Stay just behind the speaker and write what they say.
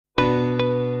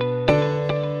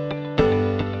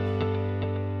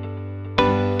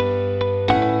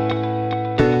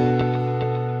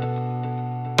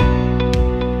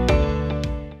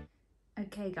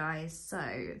guys,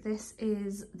 so this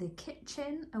is the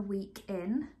kitchen a week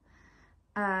in.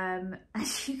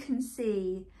 As you can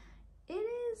see, it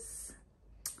is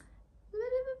a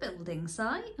bit of a building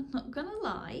site, I'm not gonna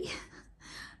lie.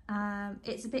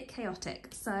 It's a bit chaotic,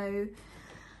 so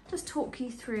just talk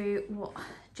you through what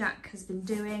Jack has been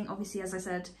doing. Obviously, as I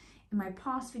said in my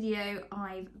past video,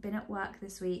 I've been at work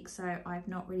this week, so I've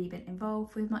not really been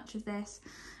involved with much of this.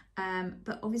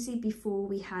 But obviously before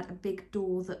we had a big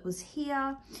door that was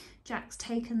here. Jack's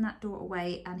taken that door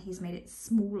away and he's made it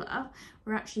smaller.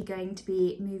 We're actually going to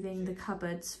be moving the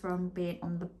cupboards from being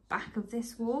on the back of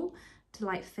this wall to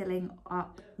like filling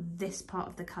up this part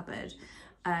of the cupboard.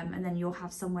 And then you'll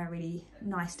have somewhere really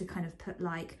nice to kind of put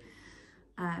like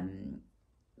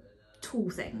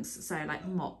tool things, so like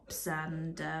mops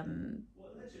and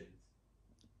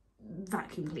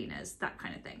vacuum cleaners, that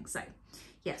kind of thing. So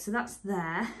yeah, so that's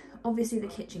there. Obviously the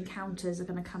kitchen counters are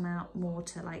going to come out more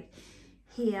to like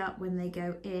here when they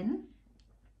go in.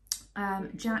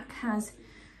 Jack has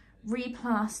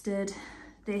replastered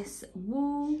this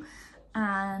wall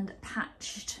and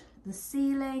patched the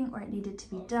ceiling where it needed to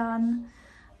be done.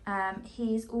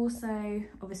 He's also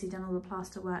obviously done all the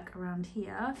plaster work around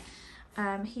here.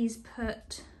 He's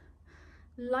put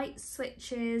light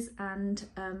switches and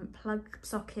plug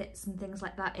sockets and things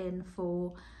like that in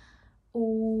for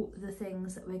all the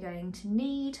things that we're going to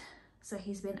need. So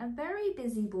he's been a very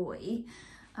busy boy,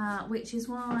 which is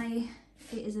why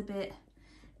it is a bit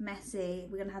messy.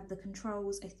 We're gonna have the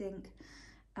controls, I think,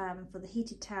 for the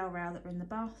heated towel rail that are in the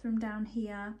bathroom down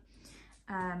here.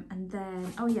 And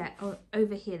then, oh yeah,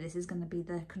 over here, this is gonna be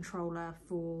the controller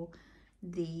for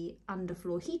the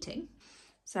underfloor heating.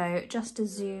 So just to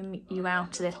zoom you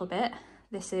out a little bit,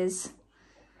 this is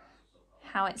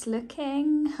how it's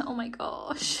looking. Oh my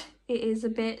gosh. It is a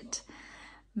bit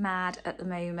mad at the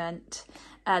moment.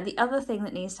 The other thing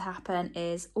that needs to happen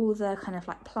is all the kind of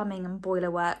like plumbing and boiler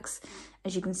works,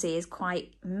 as you can see, is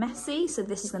quite messy. So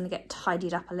this is going to get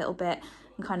tidied up a little bit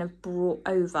and kind of brought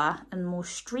over and more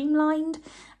streamlined,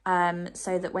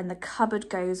 so that when the cupboard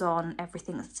goes on,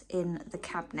 everything's in the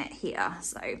cabinet here.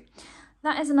 So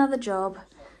that is another job.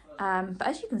 But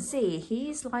as you can see,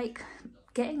 he's like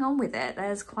getting on with it.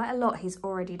 There's quite a lot he's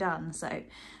already done. So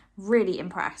really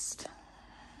impressed.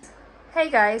 Hey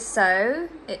guys, so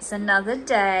it's another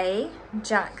day.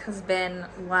 Jack has been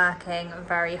working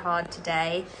very hard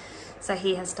today. So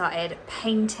he has started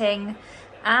painting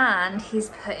and he's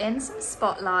put in some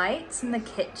spotlights in the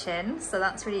kitchen. So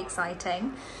that's really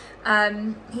exciting.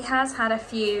 He has had a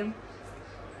few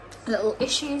little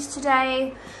issues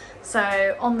today.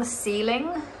 So on the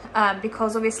ceiling,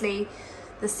 because obviously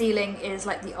the ceiling is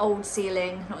like the old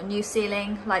ceiling, not a new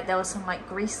ceiling. Like there were some like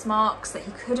grease marks that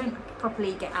he couldn't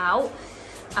properly get out.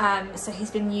 So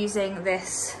he's been using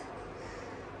this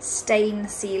stain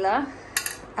sealer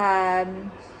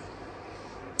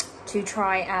to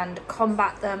try and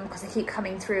combat them, because they keep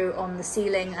coming through on the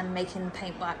ceiling and making the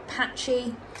paintwork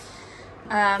patchy.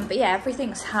 But yeah,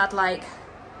 everything's had like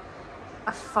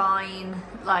a fine,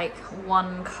 like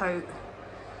one coat,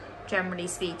 generally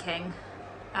speaking,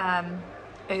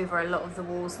 over a lot of the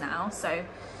walls now. So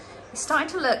it's starting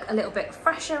to look a little bit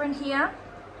fresher in here.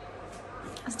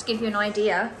 Just to give you an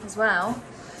idea as well,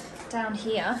 down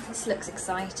here, this looks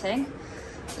exciting.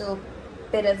 A little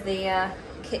bit of the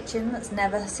kitchen that's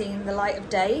never seen the light of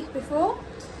day before.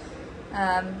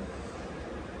 But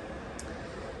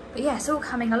yeah, it's all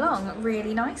coming along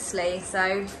really nicely.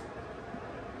 So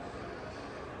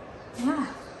yeah,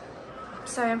 I'm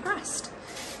so impressed.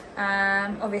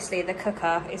 Obviously the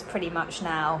cooker is pretty much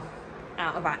now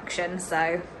out of action,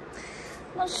 so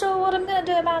not sure what I'm gonna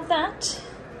do about that.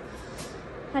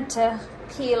 Had to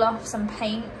peel off some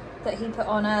paint that he put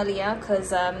on earlier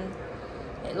because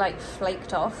it like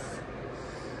flaked off.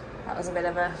 That was a bit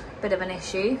of an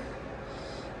issue.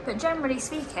 But generally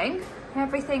speaking,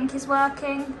 everything is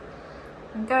working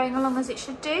and going along as it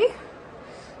should do.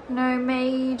 No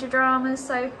major dramas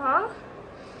so far.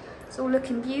 It's all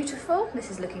looking beautiful. This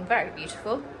is looking very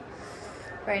beautiful.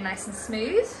 Very nice and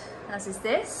smooth, as is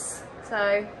this.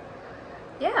 So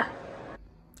yeah.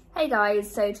 Hey guys,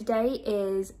 so today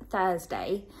is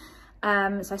Thursday.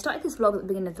 So I started this vlog at the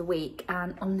beginning of the week,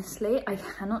 and honestly, I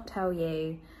cannot tell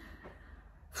you,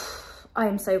 I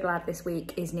am so glad this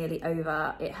week is nearly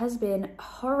over. It has been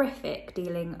horrific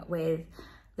dealing with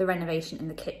the renovation in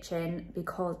the kitchen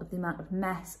because of the amount of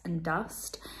mess and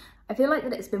dust. I feel like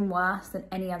that it's been worse than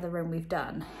any other room we've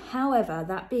done. However,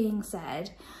 that being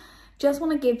said, just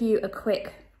want to give you a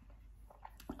quick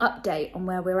update on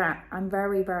where we're at. I'm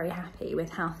very, very happy with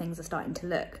how things are starting to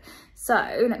look. So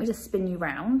let me just spin you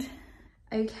round.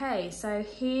 Okay, so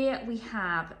here we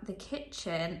have the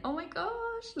kitchen. Oh my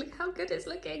gosh, look how good it's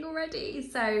looking already.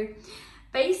 So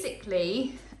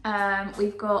basically,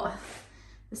 we've got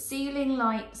the ceiling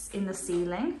lights in the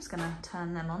ceiling. I'm just gonna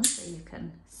turn them on so you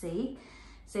can see.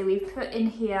 So we've put in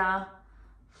here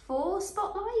 4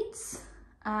 spotlights.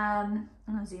 I'm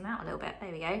gonna zoom out a little bit,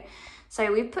 there we go.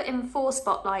 So we've put in 4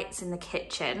 spotlights in the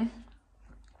kitchen.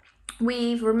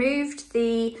 We've removed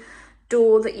the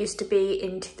door that used to be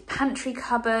into the pantry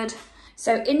cupboard.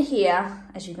 So in here,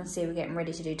 as you can see, we're getting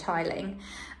ready to do tiling.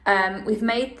 We've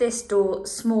made this door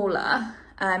smaller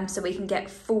so we can get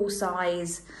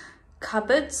full-size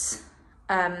cupboards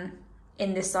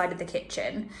in this side of the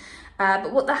kitchen.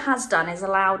 But what that has done is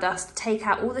allowed us to take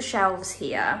out all the shelves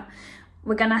here.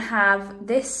 We're gonna have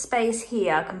this space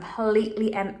here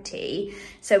completely empty,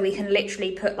 so we can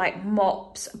literally put like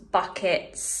mops,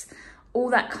 buckets, all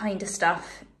that kind of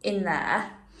stuff in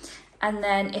there. And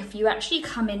then if you actually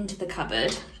come into the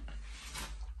cupboard,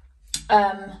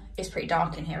 it's pretty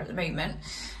dark in here at the moment.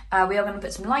 We are going to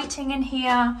put some lighting in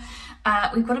here.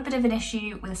 We've got a bit of an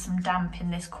issue with some damp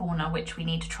in this corner, which we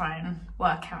need to try and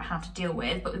work out how to deal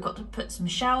with, but we've got to put some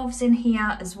shelves in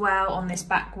here as well on this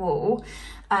back wall.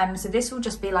 So this will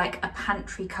just be like a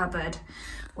pantry cupboard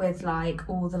with like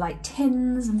all the like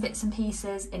tins and bits and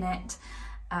pieces in it.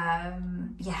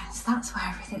 Yeah, so that's where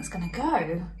everything's gonna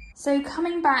go. So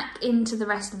coming back into the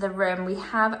rest of the room, we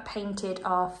have painted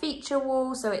our feature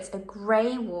wall, so it's a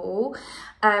grey wall.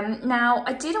 Now,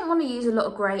 I didn't want to use a lot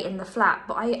of grey in the flat,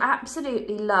 but I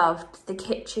absolutely loved the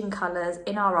kitchen colours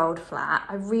in our old flat.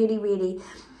 I really,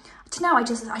 I don't know, I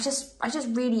just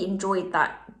really enjoyed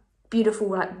that beautiful,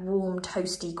 like warm,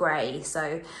 toasty grey.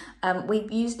 So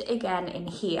we've used it again in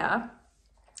here.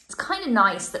 It's kind of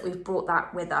nice that we've brought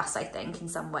that with us, I think, in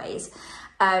some ways.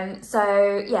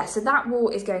 So yeah, so that wall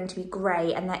is going to be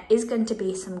grey, and there is going to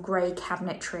be some grey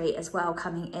cabinetry as well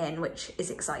coming in, which is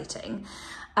exciting.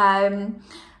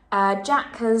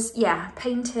 Jack has, yeah,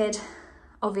 painted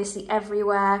obviously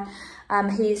everywhere.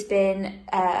 He's been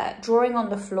drawing on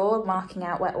the floor, marking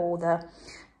out where all the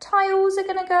tiles are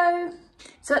gonna go.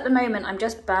 So at the moment, I'm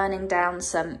just burning down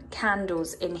some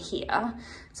candles in here.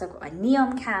 So I've got a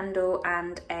neon candle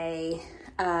and a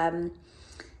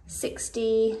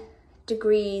 60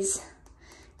 degrees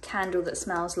candle that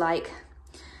smells like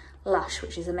Lush,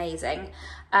 which is amazing.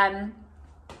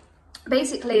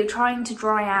 Basically, trying to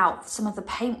dry out some of the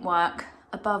paintwork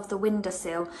above the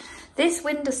windowsill. This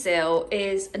windowsill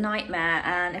is a nightmare,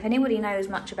 and if anybody knows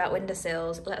much about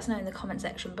windowsills, let us know in the comment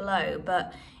section below,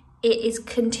 but it is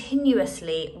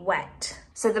continuously wet.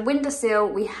 So the windowsill,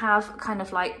 we have kind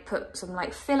of like put some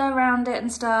like filler around it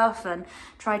and stuff, and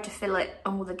tried to fill it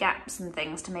all the gaps and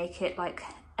things to make it like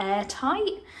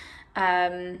airtight.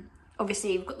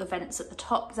 Obviously you've got the vents at the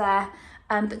top there,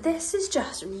 but this is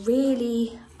just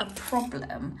really a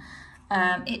problem.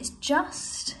 It's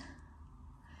just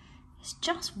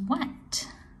wet.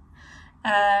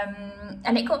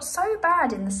 And it got so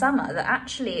bad in the summer that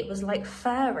actually it was like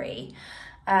furry.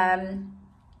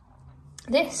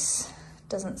 This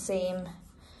doesn't seem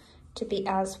to be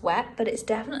as wet, but it's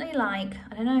definitely like,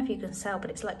 I don't know if you can tell, but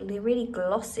it's like really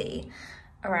glossy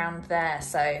around there.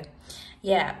 So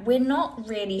yeah, we're not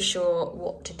really sure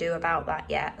what to do about that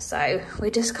yet. So we're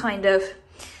just kind of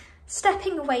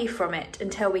stepping away from it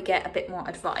until we get a bit more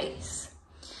advice.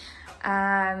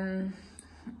 I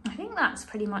think that's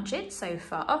pretty much it so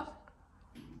far.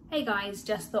 Hey guys,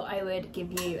 just thought I would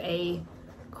give you a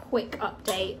quick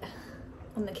update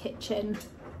on the kitchen.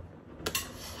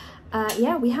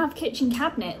 Yeah, we have kitchen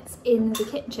cabinets in the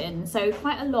kitchen, so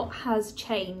quite a lot has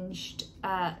changed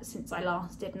since I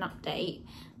last did an update.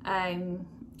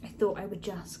 I thought I would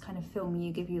just kind of film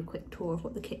you, give you a quick tour of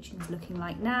what the kitchen's looking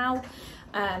like now.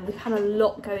 We've had a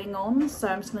lot going on, so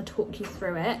I'm just going to talk you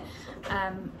through it.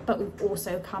 But we've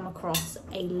also come across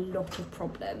a lot of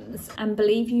problems. And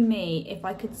believe you me, if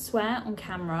I could swear on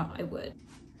camera, I would.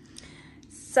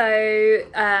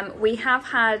 So we have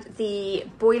had the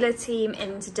boiler team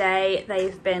in today.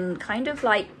 They've been kind of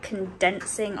like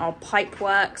condensing our pipe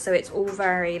work, so it's all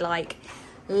very like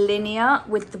linear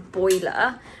with the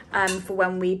boiler for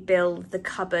when we build the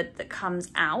cupboard that comes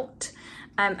out.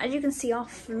 As you can see, our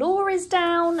floor is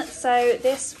down, so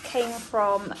this came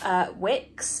from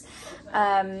Wix,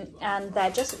 and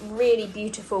they're just really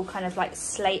beautiful kind of like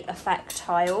slate effect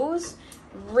tiles.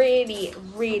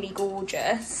 Really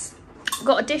gorgeous.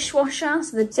 Got a dishwasher,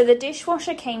 so the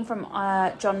dishwasher came from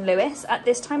John Lewis. At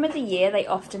this time of the year, they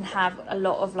often have a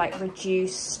lot of like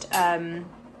reduced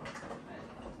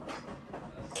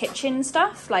kitchen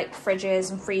stuff, like fridges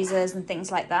and freezers and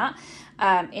things like that,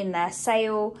 in their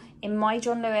sale. in my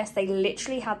John Lewis, they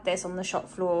literally had this on the shop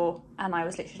floor and I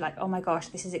was literally like, oh my gosh,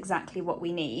 this is exactly what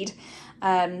we need.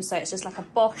 So it's just like a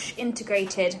Bosch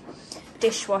integrated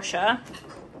dishwasher.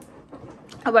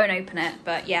 I won't open it,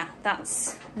 but yeah,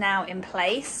 that's now in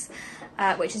place,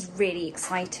 which is really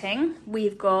exciting.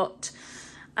 We've got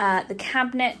the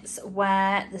cabinets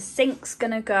where the sink's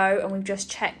gonna go, and we've just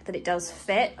checked that it does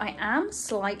fit. I am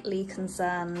slightly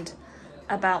concerned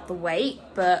about the weight,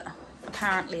 but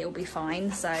apparently it'll be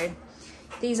fine. So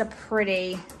these are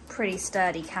pretty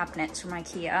sturdy cabinets from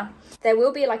IKEA. There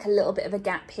will be like a little bit of a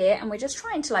gap here, and we're just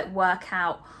trying to like work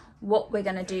out what we're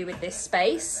going to do with this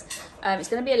space. It's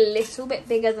going to be a little bit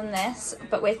bigger than this,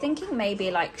 but we're thinking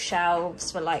maybe like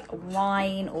shelves for like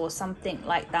wine or something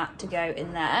like that to go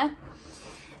in there.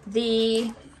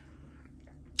 The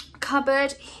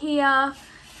cupboard here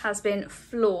has been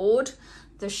floored,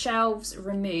 the shelves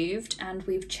removed, and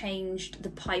we've changed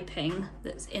the piping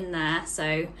that's in there,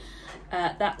 so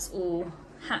that's all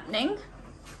happening.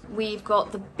 We've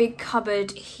got the big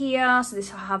cupboard here, so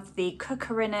this will have the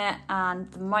cooker in it and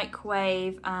the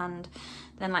microwave, and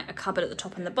then like a cupboard at the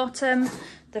top and the bottom.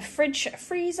 The fridge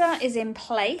freezer is in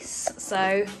place,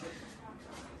 so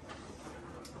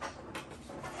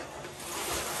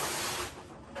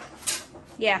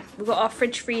yeah, we've got our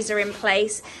fridge freezer in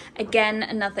place. Again,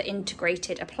 another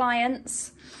integrated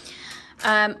appliance.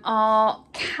 Our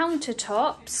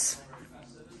countertops,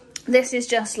 this is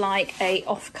just like a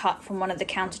offcut from one of the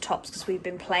countertops because we've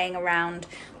been playing around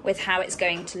with how it's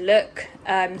going to look.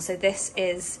 So this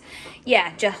is,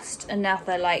 yeah, just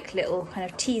another like little kind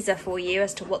of teaser for you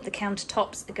as to what the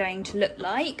countertops are going to look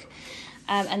like.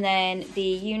 And then the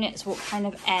units will kind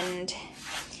of end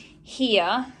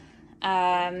here,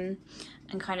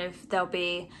 and kind of there'll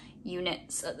be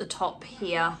units at the top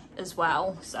here as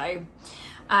well. So,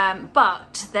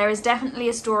 but there is definitely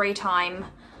a story time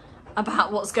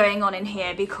about what's going on in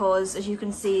here, because as you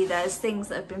can see, there's things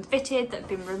that have been fitted that have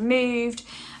been removed.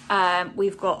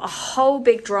 We've got a whole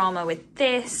big drama with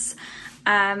this,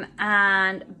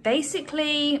 and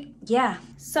basically, yeah.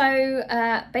 So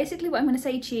basically what I'm going to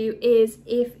say to you is,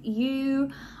 if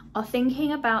you are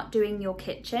thinking about doing your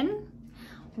kitchen,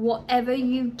 whatever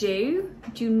you do,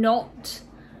 do not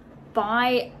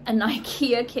buy an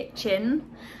IKEA kitchen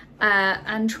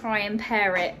and try and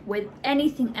pair it with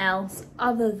anything else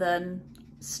other than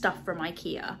stuff from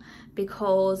IKEA,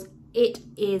 because it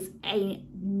is a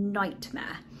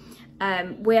nightmare.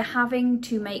 We're having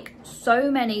to make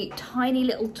so many tiny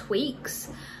little tweaks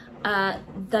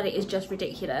that it is just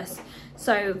ridiculous.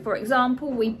 So for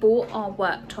example, we bought our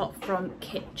worktop from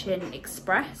Kitchen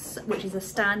Express, which is a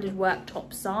standard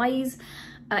worktop size.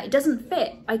 It doesn't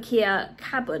fit IKEA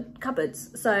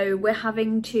cupboards, so we're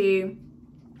having to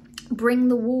bring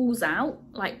the walls out,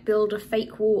 like build a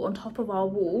fake wall on top of our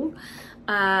wall,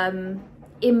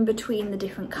 in between the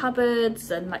different cupboards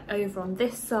and like over on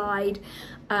this side,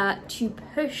 to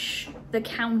push the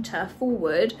counter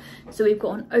forward so we've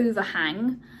got an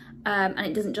overhang, and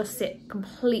it doesn't just sit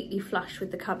completely flush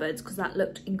with the cupboards, because that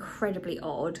looked incredibly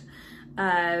odd.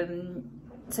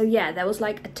 So yeah, there was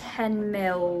like a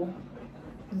 10mm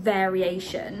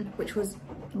variation, which was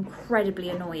incredibly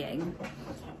annoying.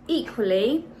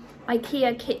 Equally,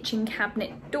 IKEA kitchen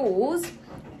cabinet doors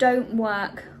don't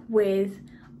work with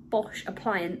Bosch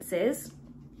appliances,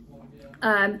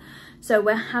 so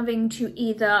we're having to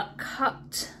either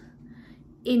cut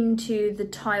into the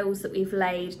tiles that we've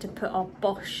laid to put our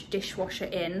Bosch dishwasher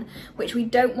in, which we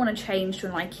don't want to change to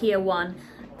an IKEA one.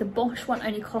 The Bosch one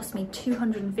only cost me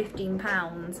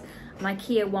 £215, an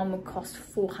IKEA one would cost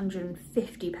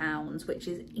 £450, which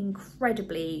is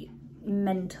incredibly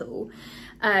mental.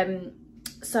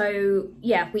 So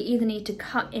yeah, we either need to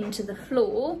cut into the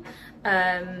floor,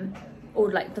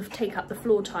 or like take up the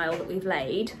floor tile that we've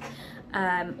laid,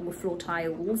 or floor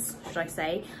tiles, should I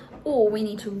say, or we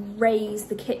need to raise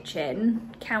the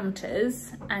kitchen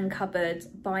counters and cupboards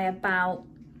by about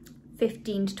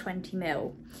 15 to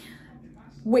 20mm,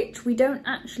 which we don't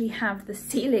actually have the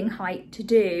ceiling height to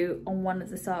do on one of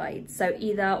the sides. So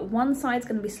either one side's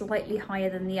going to be slightly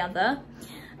higher than the other,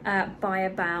 by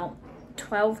about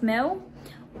 12mm,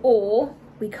 or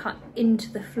we cut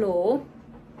into the floor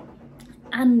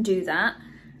and do that,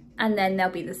 and then they'll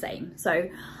be the same. So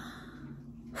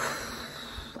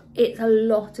it's a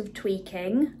lot of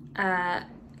tweaking.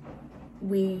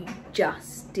 We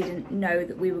just didn't know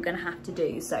that we were going to have to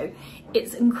do, so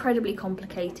it's incredibly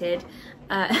complicated.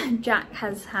 Jack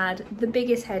has had the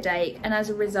biggest headache, and as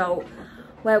a result,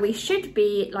 where we should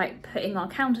be like putting our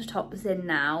countertops in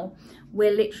now,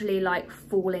 we're literally like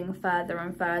falling further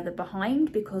and further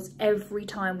behind, because every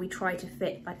time we try to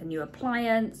fit like a new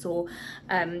appliance or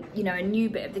you know, a new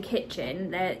bit of the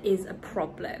kitchen, there is a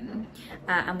problem,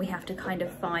 and we have to kind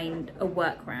of find a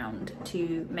workaround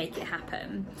to make it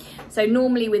happen. So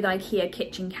normally with IKEA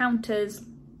kitchen counters,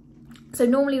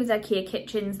 IKEA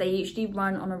kitchens, they usually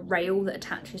run on a rail that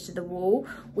attaches to the wall.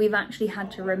 We've actually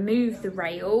had to remove the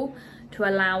rail to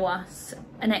allow us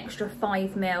an extra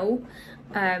 5mm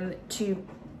to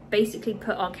basically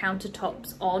put our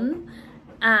countertops on,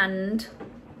 and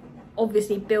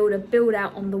obviously build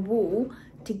out on the wall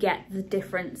to get the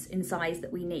difference in size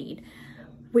that we need,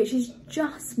 which is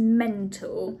just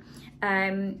mental.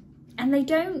 And they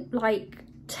don't like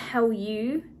tell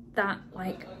you that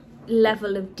like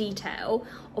level of detail,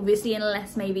 obviously,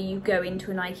 unless maybe you go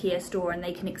into an IKEA store and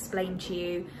they can explain to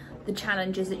you the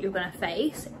challenges that you're going to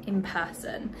face in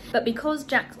person. But because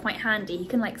Jack's quite handy, he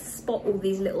can like spot all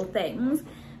these little things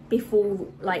before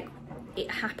like it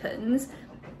happens,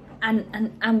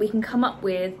 and we can come up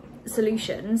with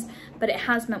solutions. But it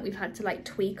has meant we've had to like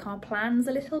tweak our plans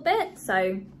a little bit.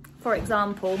 So for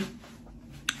example,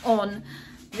 on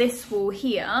this wall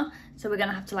here, so we're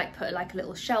gonna have to like put like a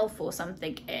little shelf or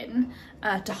something in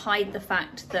to hide the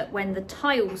fact that when the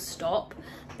tiles stop,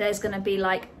 there's gonna be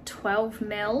like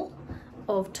 12mm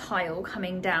of tile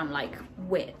coming down like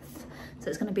width. So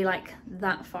it's gonna be like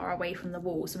that far away from the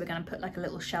wall. So we're gonna put like a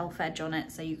little shelf edge on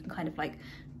it so you can kind of like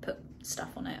put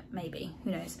stuff on it, maybe,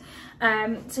 who knows.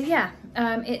 So yeah,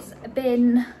 it's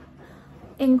been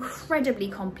incredibly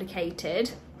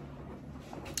complicated.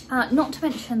 Not to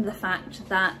mention the fact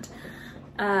that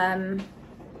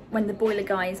when the boiler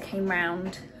guys came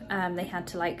round, they had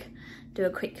to like do a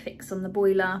quick fix on the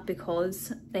boiler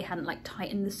because they hadn't like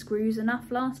tightened the screws enough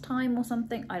last time or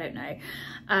something, I don't know.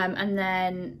 And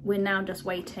then we're now just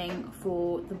waiting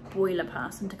for the boiler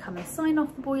person to come and sign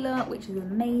off the boiler, which is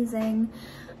amazing.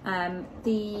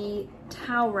 The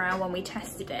towel rail, when we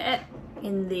tested it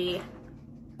in the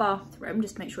bathroom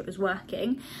just to make sure it was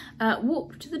working,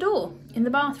 walked to the door in the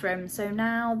bathroom, so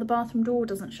now the bathroom door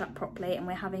doesn't shut properly and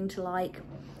we're having to like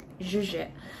zhuzh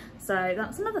it. So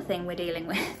that's another thing we're dealing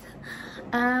with.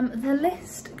 The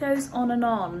list goes on and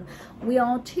on. We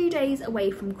are 2 days away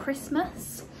from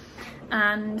Christmas,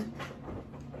 and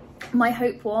my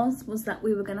hope was that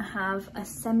we were going to have a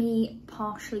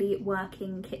partially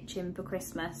working kitchen for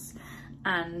Christmas,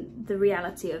 and the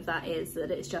reality of that is that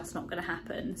it's just not going to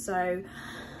happen. So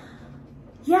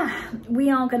yeah, we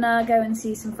are gonna go and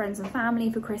see some friends and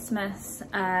family for Christmas,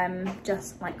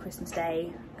 just like Christmas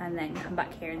Day, and then come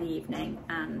back here in the evening,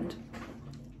 and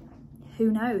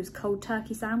who knows, cold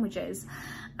turkey sandwiches.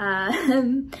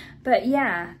 But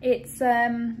yeah, it's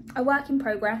a work in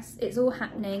progress. It's all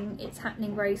happening. It's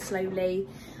happening very slowly.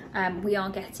 We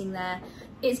are getting there.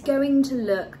 It's going to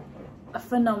look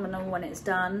phenomenal when it's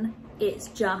done. It's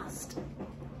just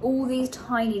all these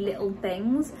tiny little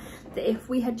things that if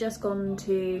we had just gone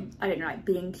to, I don't know, like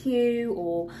B&Q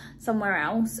or somewhere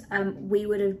else, we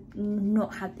would have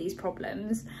not had these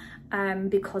problems,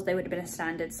 because they would have been a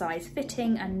standard size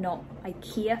fitting and not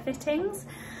IKEA fittings.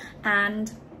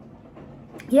 And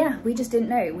yeah, we just didn't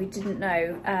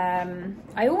know.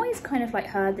 I always kind of like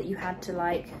heard that you had to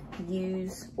like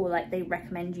use, or like they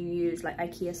recommend you use like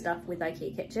IKEA stuff with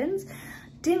IKEA kitchens.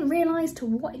 Didn't realise to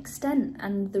what extent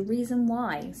and the reason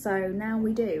why, so now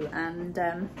we do. And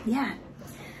yeah,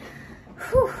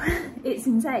 whew, it's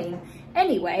insane.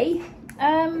 Anyway,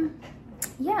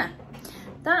 yeah,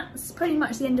 that's pretty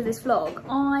much the end of this vlog.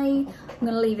 I'm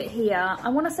gonna leave it here. I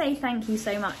want to say thank you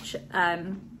so much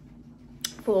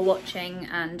for watching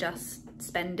and just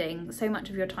spending so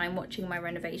much of your time watching my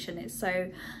renovation. It's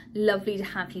so lovely to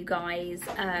have you guys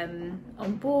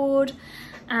on board,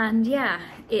 and yeah,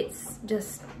 it's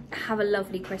just have a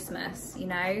lovely Christmas, you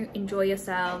know, enjoy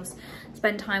yourselves,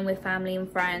 spend time with family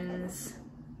and friends,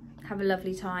 have a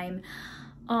lovely time.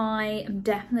 I am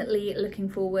definitely looking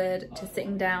forward to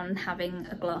sitting down and having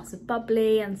a glass of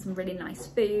bubbly and some really nice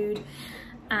food,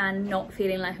 and not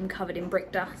feeling like I'm covered in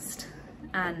brick dust.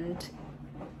 And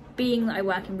being that I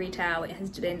work in retail, it has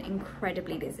been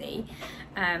incredibly busy,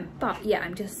 but yeah,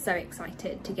 I'm just so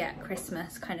excited to get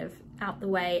Christmas kind of out the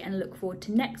way and look forward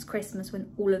to next Christmas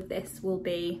when all of this will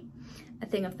be a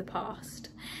thing of the past.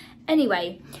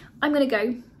 Anyway, I'm gonna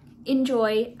go,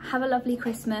 enjoy, have a lovely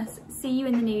Christmas, see you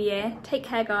in the new year, take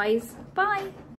care guys, bye.